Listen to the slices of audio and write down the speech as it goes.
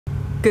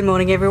Good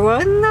morning,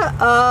 everyone.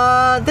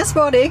 This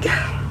morning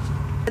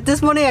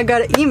I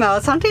got an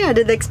email, something I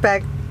didn't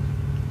expect.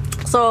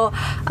 So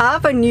I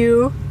have a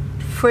new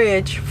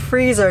fridge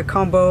freezer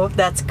combo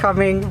that's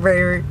coming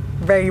very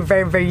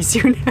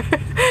soon.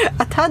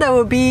 I thought that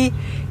would be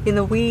in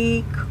a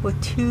week or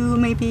two,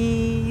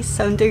 maybe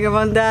something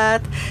around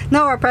that.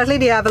 No, apparently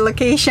they have a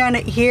location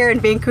here in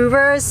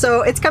Vancouver,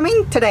 so it's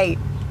coming today,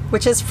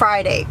 which is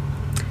Friday.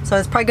 So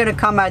it's probably gonna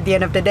come at the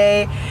end of the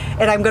day,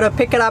 and I'm gonna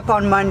pick it up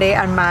on Monday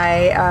on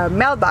my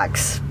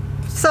mailbox.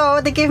 So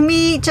they give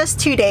me just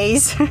 2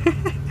 days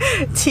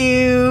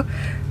to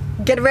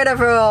get rid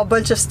of a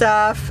bunch of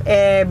stuff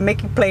and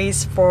make a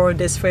place for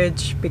this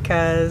fridge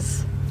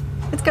because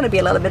it's gonna be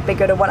a little bit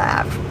bigger than what I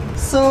have.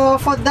 So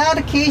for that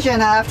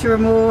occasion, I have to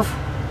remove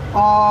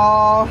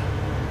all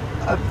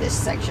of this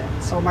section.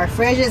 So my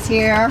fridge is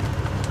here.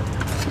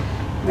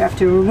 We have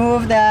to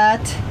remove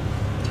that.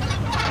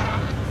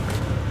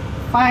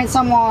 Find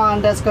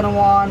someone that's gonna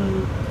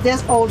want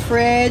this old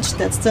fridge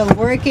that's still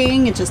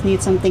working. It just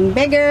needs something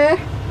bigger,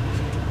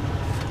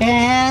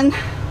 and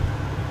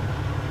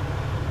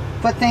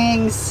put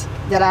things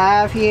that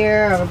I have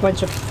here. I have a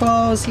bunch of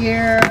clothes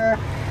here,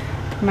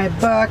 my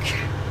book,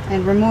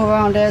 and remove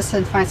all this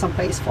and find some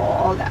place for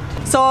all that.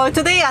 So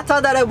today I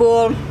thought that I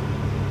will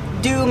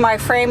do my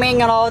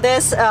framing and all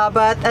this,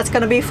 but that's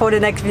gonna be for the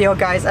next video,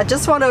 guys. I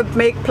just want to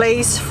make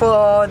place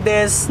for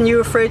this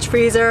new fridge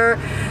freezer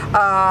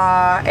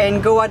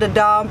and go at the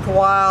dump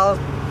while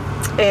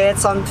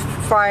it's on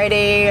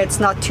Friday. It's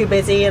not too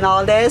busy and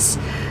all this,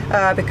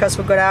 because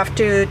we're gonna have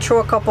to throw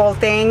a couple of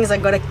things.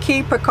 I'm gonna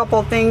keep a couple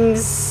of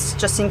things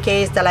just in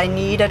case that I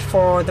need it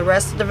for the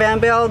rest of the van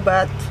build,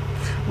 but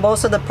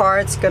most of the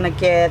parts gonna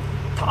get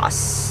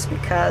tossed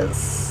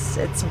because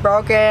it's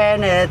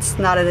broken, it's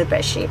not in the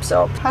best shape.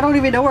 So I don't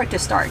even know where to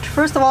start.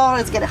 First of all,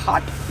 let's get it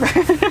hot.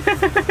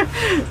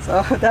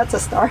 So that's a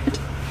start.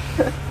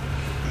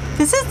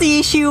 This is the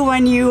issue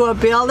when you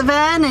build a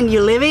van and you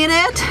live in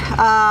it.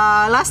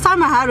 Last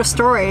time I had a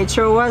storage,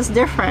 so it was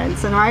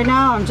different, and right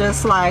now I'm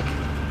just like,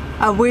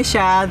 I wish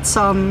I had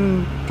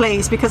some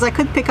place because I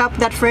could pick up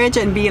that fridge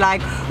and be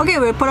like, okay,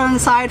 we'll put it on the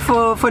side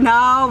for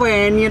now,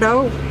 and you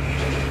know,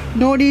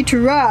 no need to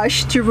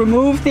rush to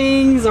remove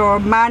things or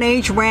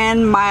manage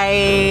when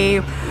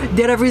my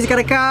delivery is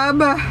gonna come.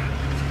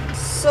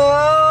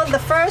 So the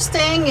first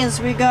thing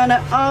is we're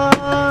gonna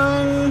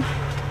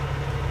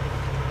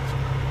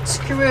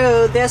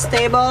unscrew this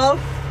table.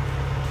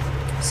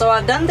 So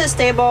I've done this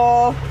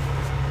table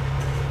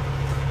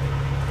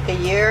a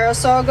year or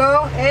so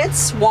ago.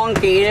 It's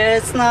wonky.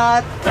 It's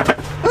not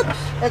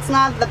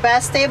the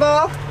best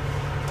table,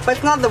 but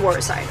it's not the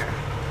worst either.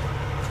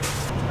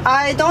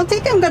 I don't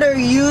think I'm gonna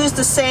use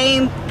the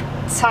same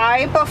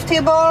type of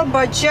table,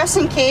 but just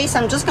in case,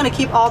 I'm just gonna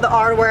keep all the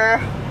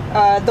hardware.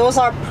 Those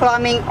are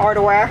plumbing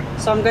hardware,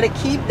 so I'm gonna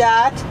keep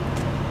that.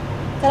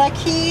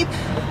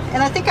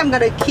 And I think I'm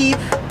gonna keep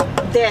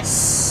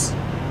this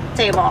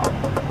table.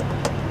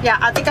 Yeah,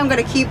 I think I'm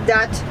gonna keep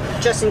that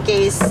just in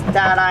case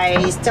that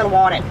I still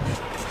want it.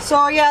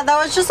 So yeah, that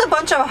was just a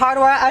bunch of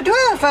hardware. I do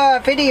have a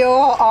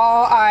video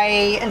how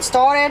I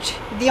installed it.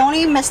 The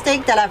only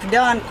mistake that I've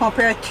done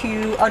compared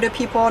to other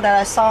people that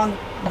I saw in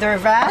their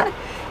van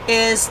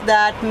is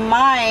that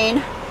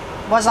mine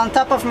was on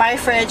top of my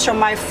fridge. So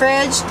my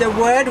fridge, the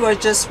wood was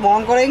just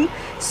wobbling.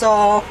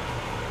 So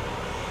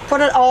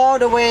put it all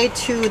the way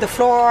to the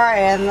floor,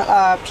 and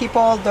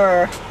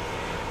their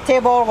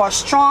table was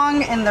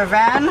strong in the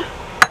van.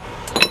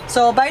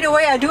 So by the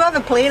way, I do have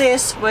a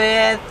playlist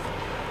with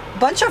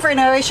bunch of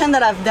renovation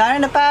that I've done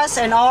in the past,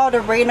 and all the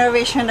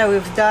renovation that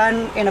we've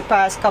done in the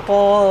past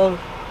couple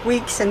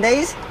weeks and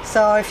days.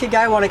 So if you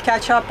guys want to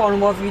catch up on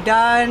what we've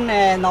done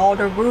and all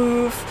the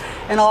roof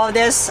and all of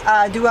this,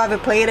 I do have a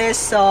playlist.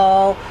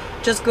 So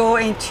just go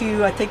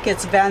into, I think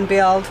it's van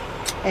build,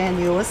 and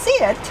you will see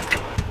it.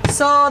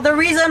 So the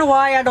reason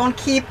why I don't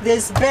keep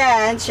this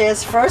bench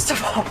is, first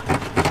of all,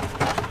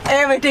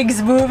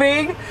 everything's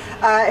moving.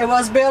 It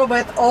was built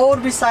with old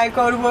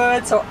recycled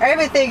wood, so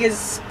everything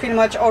is pretty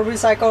much old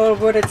recycled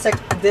wood except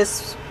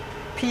this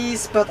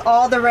piece, but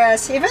all the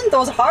rest, even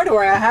those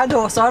hardware, I had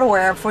those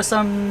hardware for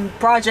some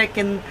project,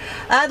 and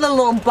I had a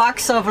little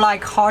box of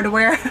like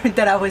hardware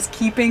that I was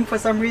keeping for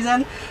some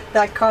reason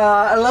that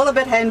got a little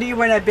bit handy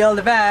when I build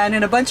a van,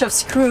 and a bunch of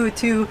screw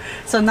too.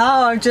 So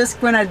now I'm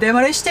just, when I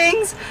demolish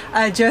things,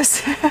 I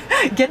just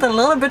get a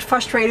little bit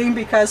frustrating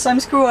because some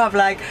screw have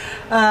like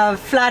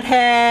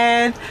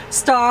flathead,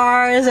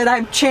 stars, and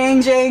I'm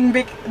changing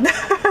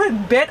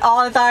bit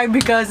all the time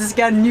because it's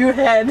got new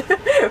head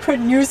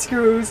with new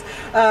screws.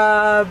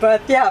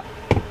 But yeah,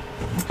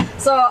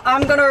 so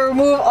I'm gonna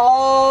remove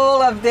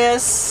all of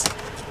this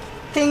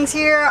things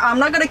here. I'm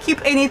not gonna keep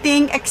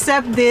anything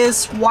except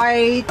this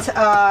white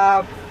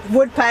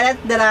wood pallet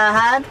that I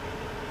had.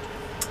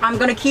 I'm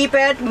gonna keep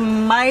it.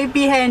 Might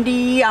be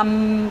handy.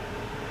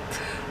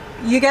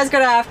 You guys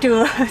gonna have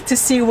to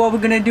see what we're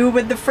gonna do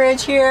with the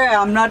fridge here.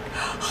 I'm not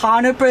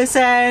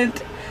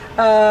 100%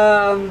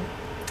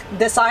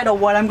 decide on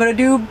what I'm gonna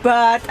do,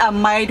 but I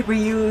might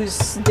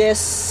reuse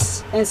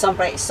this in some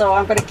place. So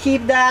I'm gonna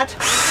keep that.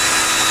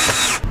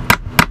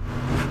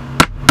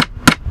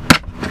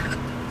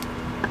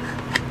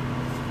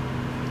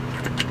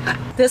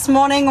 This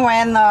morning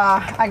when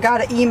I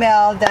got an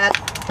email that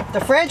the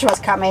fridge was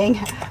coming,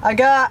 I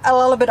got a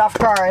little bit off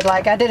guard.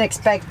 Like, I didn't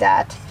expect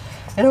that.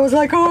 And I was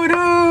like, oh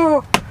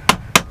no!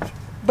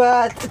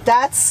 But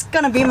that's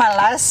gonna be my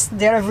last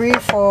delivery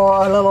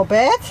for a little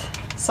bit.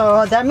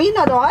 So that means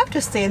I don't have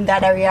to stay in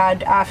that area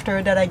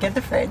after that I get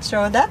the fridge.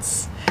 So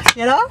that's,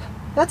 you know,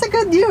 that's a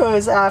good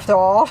news after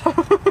all.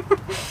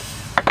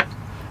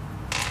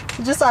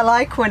 Just I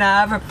like when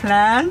I have a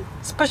plan,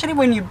 especially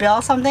when you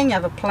build something, you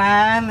have a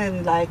plan,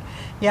 and like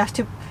you have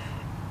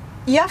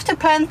to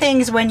plan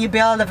things when you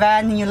build a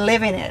van and you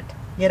live in it,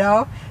 you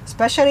know,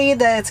 especially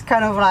that it's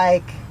kind of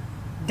like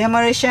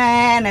demolition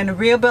and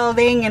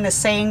rebuilding in the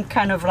same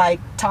kind of like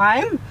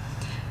time.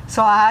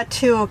 So I had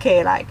to,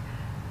 okay, like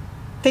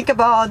think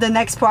about the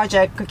next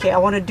project. Okay, I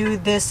want to do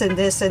this and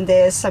this and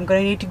this. I'm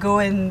gonna need to go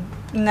in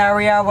an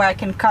area where I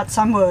can cut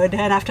some wood,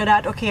 and after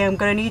that, okay, I'm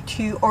gonna need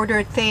to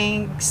order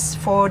things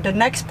for the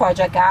next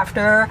project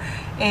after,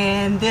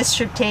 and this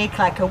should take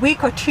like a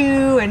week or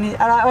two. And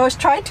I was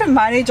trying to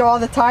manage all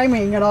the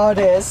timing and all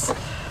this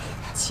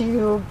to,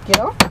 you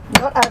know,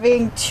 not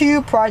having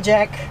two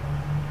projects,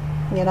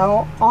 you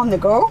know, on the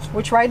go,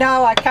 which right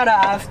now I kind of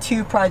have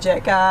two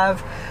projects. I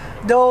have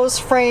those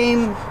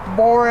frame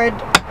board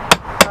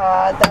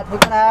that we're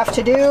gonna have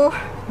to do.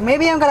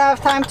 Maybe I'm gonna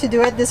have time to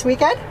do it this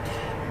weekend.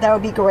 That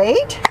would be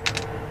great.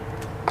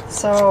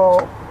 So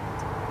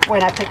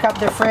when I pick up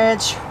the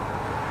fridge,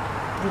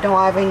 we don't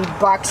have any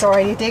box or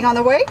anything on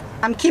the way.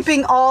 I'm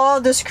keeping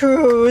all the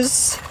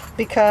screws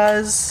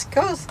because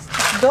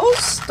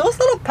those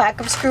little pack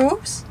of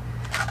screws,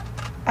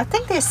 I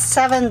think they're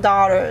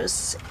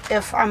 $7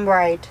 if I'm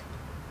right.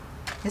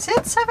 Is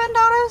it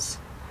 $7?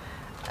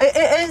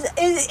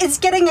 It's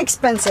getting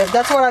expensive.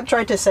 That's what I'm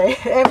trying to say.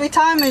 Every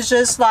time it's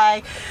just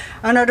like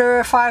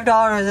another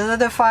 $5,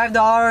 another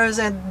 $5,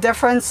 and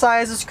different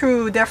size of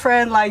screw,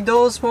 different, like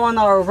those one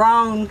are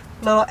round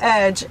little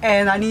edge,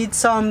 and I need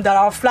some that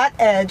are flat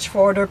edge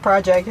for the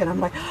project, and I'm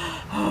like,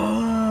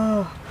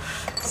 oh.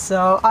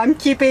 So I'm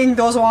keeping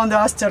those ones that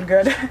are still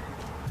good.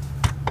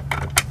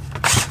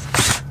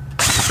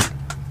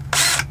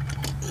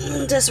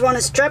 This one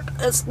is stripped.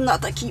 It's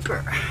not a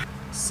keeper.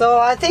 So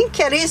I think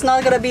Kelly's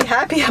not gonna be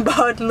happy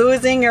about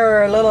losing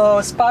her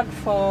little spot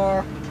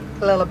for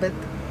a little bit.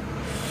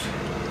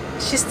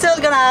 She's still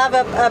gonna have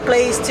a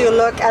place to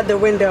look at the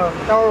window.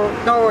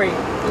 Don't worry.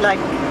 Like,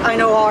 I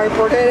know how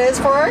important it is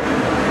for her,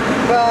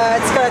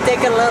 but it's gonna take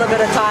a little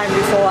bit of time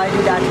before I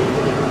do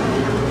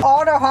that.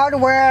 All the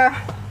hardware,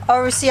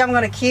 obviously I'm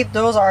gonna keep.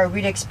 Those are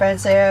really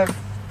expensive,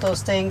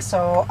 those things,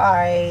 so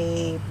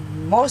I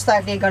most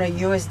likely gonna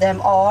use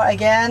them all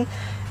again.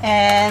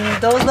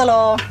 And those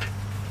little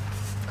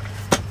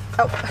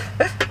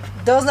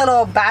those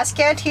little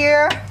basket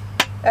here,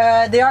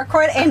 they are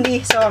quite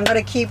handy, so I'm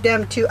gonna keep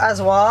them too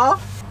as well.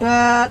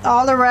 But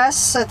all the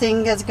rest, I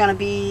think it's gonna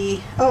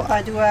be, oh,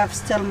 I do have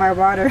still my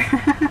water.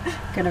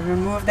 Gonna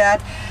remove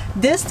that.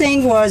 This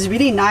thing was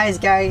really nice,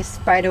 guys,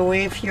 by the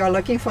way. If you're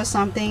looking for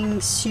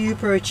something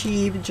super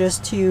cheap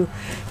just to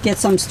get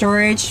some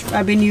storage,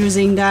 I've been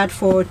using that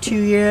for 2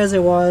 years.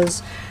 It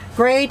was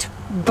great,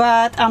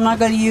 but I'm not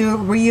gonna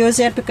reuse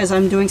it because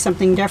I'm doing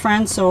something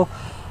different. So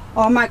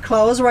all my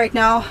clothes right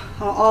now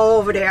are all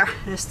over there.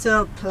 There's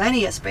still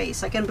plenty of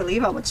space. I can't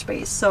believe how much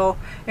space. So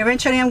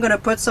eventually I'm gonna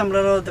put some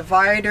little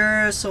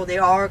dividers so they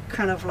are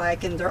kind of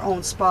like in their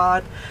own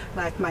spot.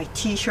 Like my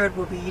t-shirt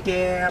will be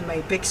there,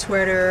 my big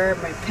sweater,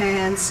 my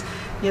pants,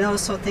 you know,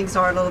 so things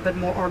are a little bit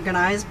more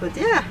organized. But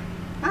yeah,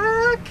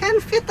 I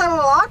can fit a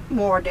lot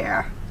more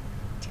there.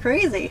 It's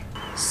crazy.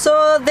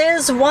 So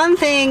there's one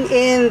thing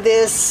in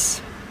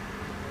this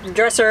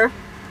dresser,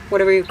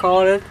 whatever you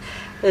call it,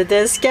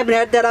 this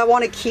cabinet that I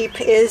want to keep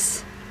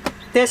is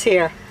this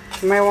here.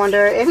 You might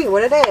wonder, Amy,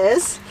 what it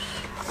is.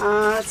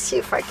 Let's see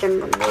if I can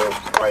remove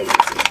quite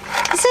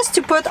easy. This is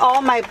to put all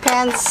my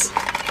pens.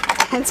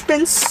 It's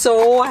been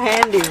so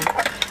handy.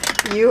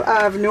 You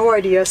have no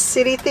idea.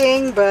 Silly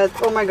thing, but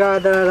oh my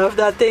god, I love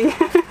that thing.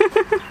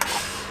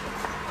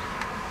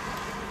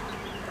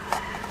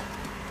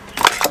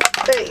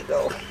 There you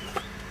go.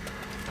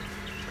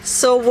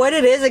 So what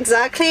it is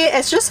exactly,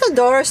 it's just a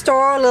dollar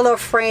store little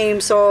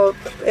frame. So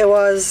it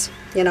was,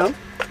 you know,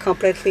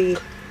 completely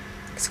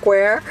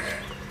square,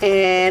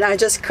 and I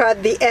just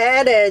cut the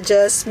end and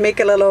just make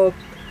a little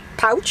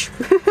pouch.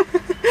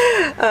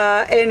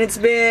 And it's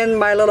been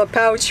my little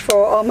pouch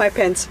for all my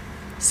pens.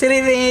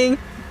 Silly thing,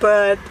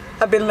 but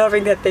I've been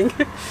loving that thing.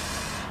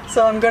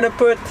 So I'm gonna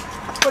put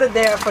it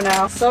there for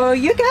now. So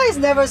you guys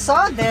never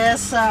saw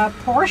this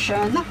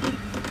portion.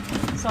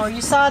 So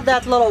you saw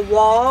that little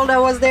wall that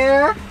was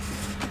there.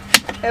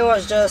 It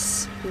was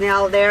just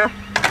nailed there.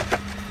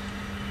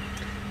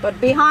 But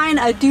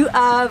behind I do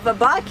have a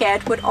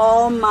bucket with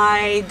all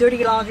my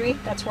dirty laundry.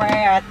 That's why I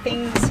had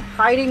things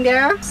hiding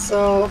there.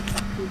 So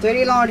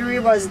dirty laundry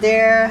was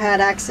there,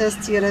 had access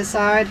to the other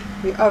side.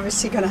 We're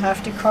obviously gonna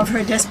have to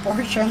cover this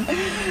portion.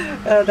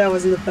 That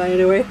wasn't the plan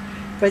anyway.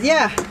 But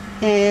yeah,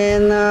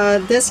 and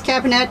this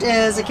cabinet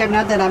is a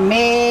cabinet that I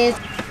made.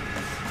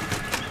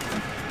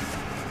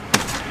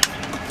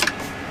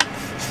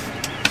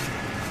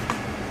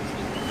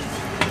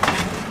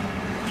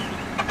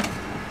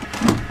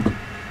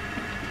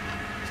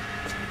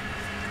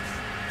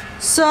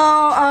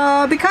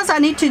 So because I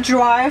need to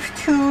drive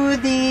to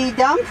the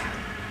dump,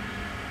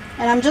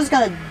 and I'm just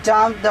gonna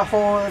dump the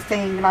whole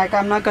thing, like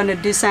I'm not gonna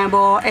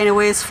disassemble.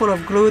 Anyway, it's full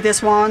of glue,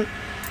 this one.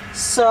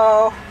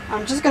 So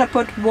I'm just gonna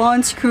put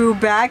one screw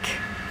back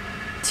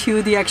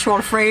to the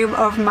actual frame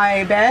of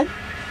my bed,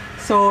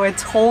 so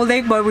it's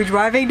holding while we're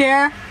driving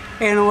there.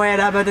 And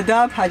when I'm at the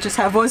dump, I just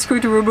have one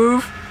screw to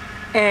remove,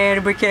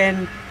 and we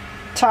can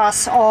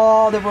toss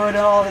all the wood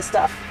and all this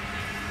stuff.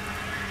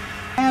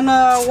 And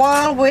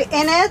while we're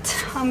in it,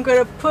 I'm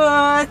gonna put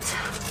a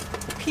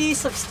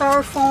piece of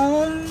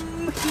styrofoam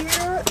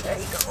here. There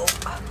you go.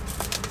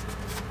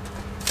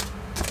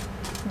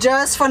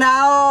 Just for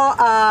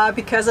now,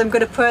 because I'm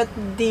gonna put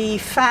the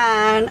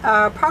fan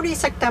probably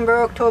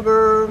September,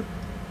 October,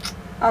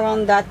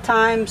 around that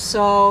time.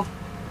 So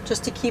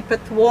just to keep it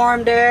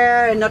warm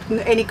there and not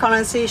any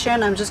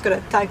condensation, I'm just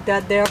gonna tack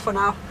that there for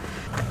now.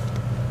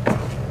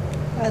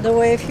 By the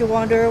way, if you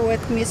wonder what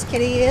Miss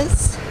Kitty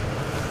is,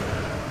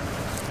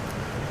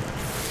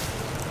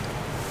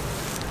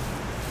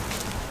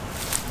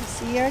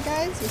 see her,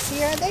 guys? You see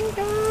her? There you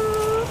go.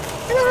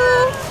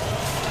 Hello.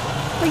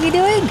 What are you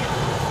doing?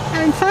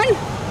 Having fun?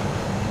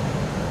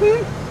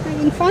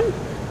 Having fun?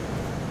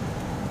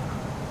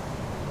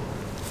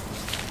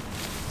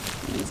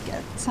 He's got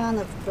a ton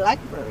of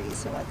blackberries,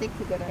 so I think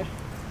we're gonna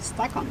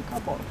stack on a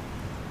couple.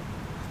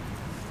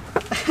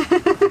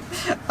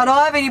 I don't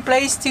have any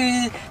place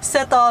to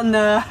sit on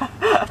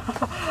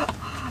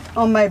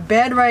on my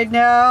bed right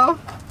now,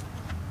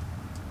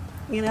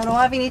 and I don't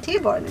have any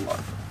table anymore.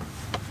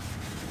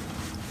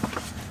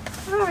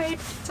 Alright,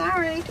 it's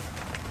alright.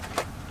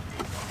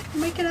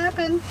 Make it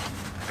happen.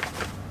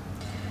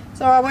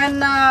 So I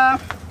went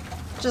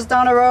just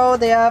down the road.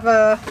 They have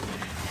a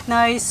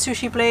nice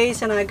sushi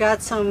place, and I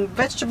got some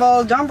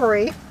vegetable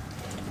donburi,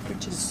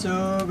 which is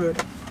so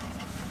good.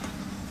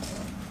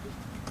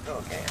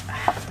 Okay,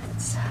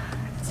 let's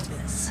do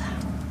this.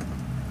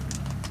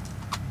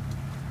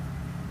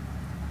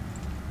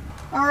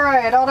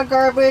 Alright, all the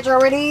garbage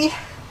already.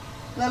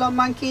 Little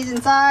monkeys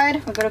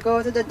inside. We're gonna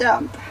go to the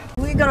dump.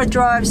 We're gonna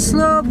drive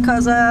slow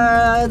because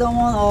I don't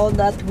want all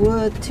that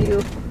wood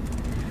to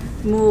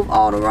move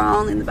all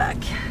around in the back.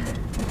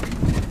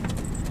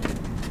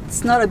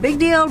 It's not a big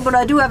deal, but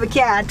I do have a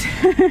cat.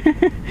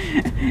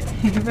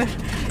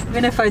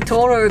 Even if I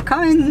told her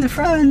come in the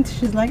front,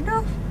 she's like,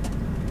 no,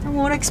 I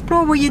want to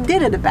explore what you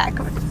did at the back.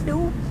 I'm like,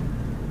 no.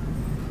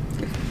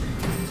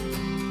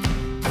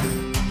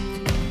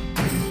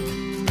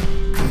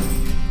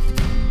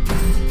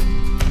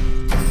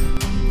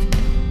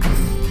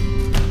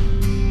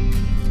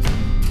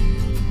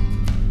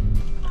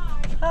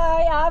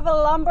 I have a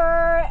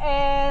lumber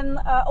and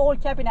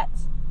old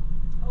cabinets.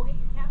 Okay,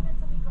 your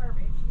cabinets will be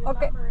garbage. Your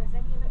lumber, is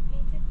any of it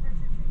painted,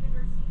 pressure treated,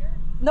 or cedar?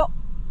 No.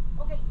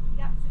 Okay,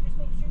 yeah, so just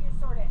make sure you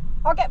sort it.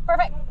 Okay,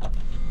 perfect.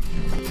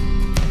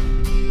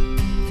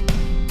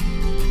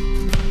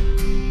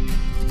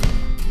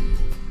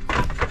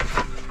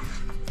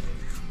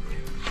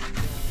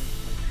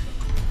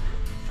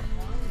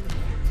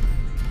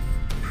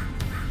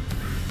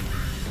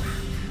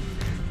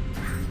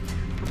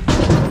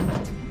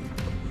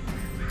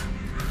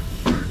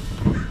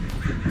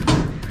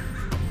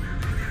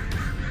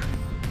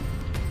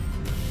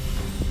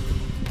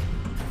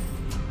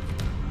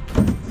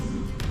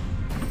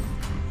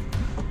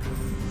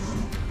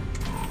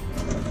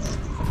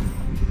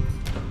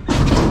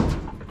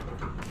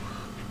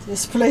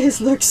 This place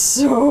looks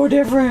so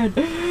different.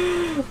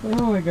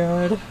 Oh my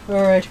god.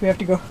 Alright, we have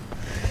to go.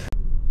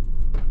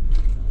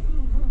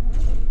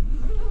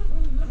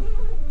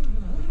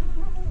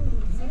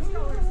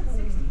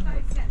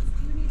 $6.65. Do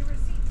you need a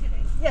receipt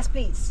today? Yes,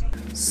 please.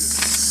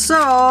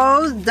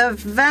 So, the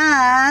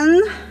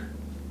van,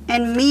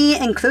 and me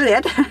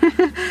included,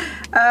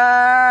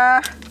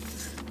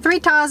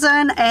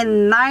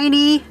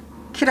 3,090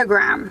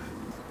 kilogram.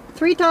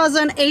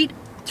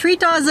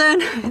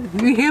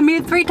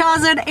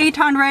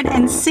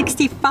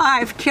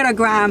 3,865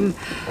 kilogram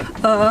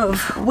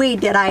of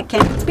weight that I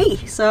can be.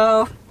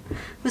 So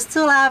we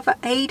still have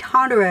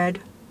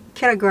 800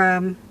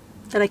 kilogram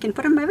that I can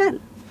put in my van.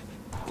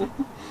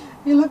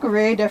 You look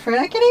really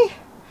different, Kitty.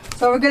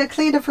 So we're gonna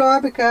clean the floor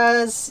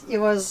because it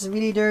was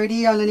really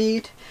dirty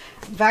underneath.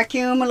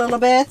 Vacuum a little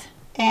bit,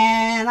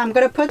 and I'm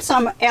gonna put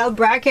some L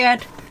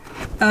bracket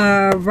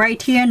right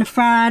here in the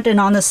front and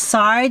on the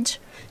side,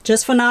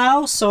 just for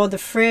now, so the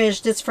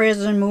fridge, this fridge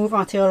doesn't move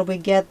until we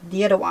get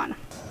the other one.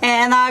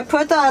 And I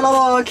put a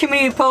little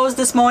community post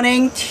this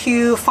morning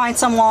to find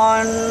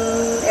someone,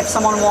 if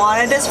someone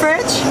wanted this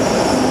fridge.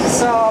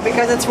 So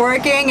because it's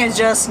working, it's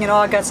just, you know,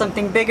 I got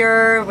something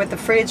bigger with the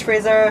fridge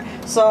freezer.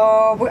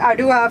 So I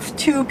do have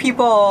 2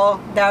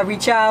 people that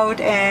reach out,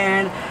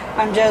 and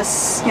I'm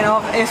just, you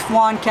know, if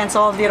one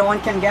cancels, the other one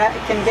can get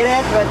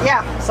it. But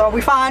yeah, so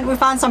we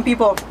found some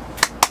people.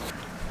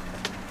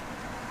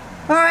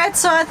 Alright,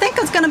 so I think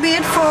that's gonna be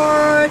it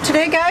for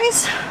today,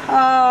 guys.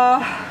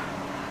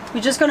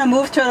 We're just gonna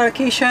move to a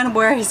location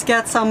where he's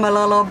got a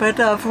little bit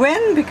of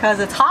wind because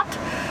it's hot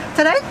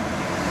today.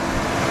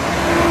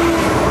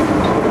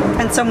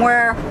 And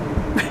somewhere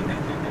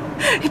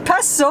it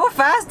passed so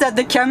fast that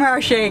the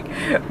camera shake.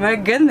 My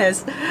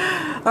goodness.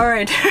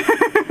 Alright.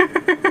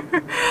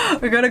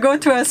 We're gonna go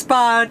to a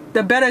spot,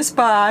 the better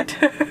spot,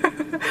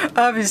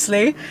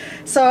 obviously.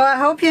 So I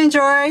hope you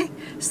enjoy.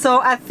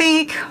 So I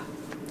think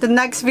the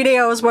next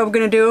video is what we're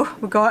gonna do.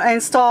 We're gonna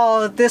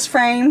install this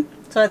frame.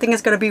 So I think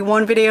it's gonna be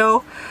one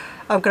video.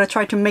 I'm gonna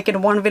try to make it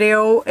one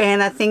video,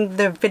 and I think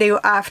the video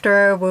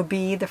after will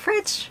be the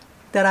fridge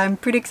that I'm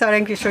pretty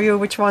excited to show you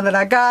which one that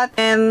I got.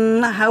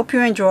 And I hope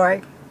you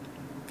enjoy.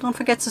 Don't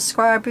forget to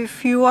subscribe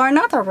if you are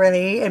not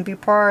already, and be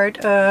part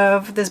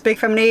of this big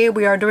family.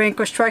 We are doing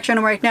construction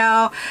right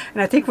now,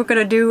 and I think we're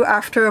gonna do,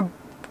 after a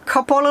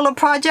couple little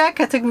projects,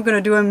 I think we're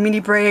gonna do a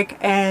mini break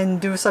and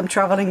do some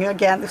traveling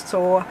again,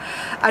 so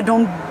I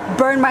don't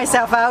burn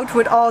myself out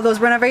with all those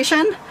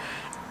renovations.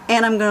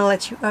 And I'm gonna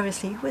let you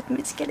obviously with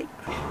Miss Kitty.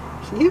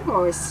 You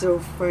are so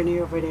funny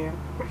over there.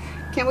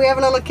 Can we have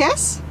a little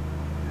kiss?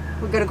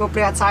 We're gonna go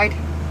play outside.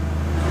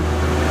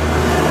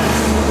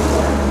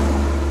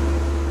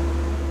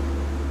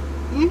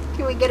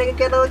 Can we get a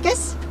little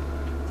kiss?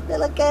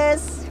 Little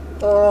kiss.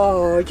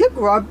 Oh, you're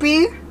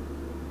grumpy.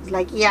 It's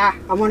like, yeah,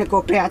 I want to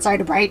go play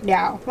outside right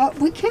now. Well,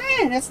 we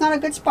can. That's not a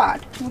good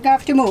spot. We're gonna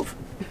have to move.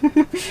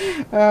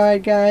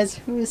 Alright, guys.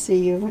 We'll see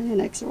you in the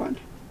next one.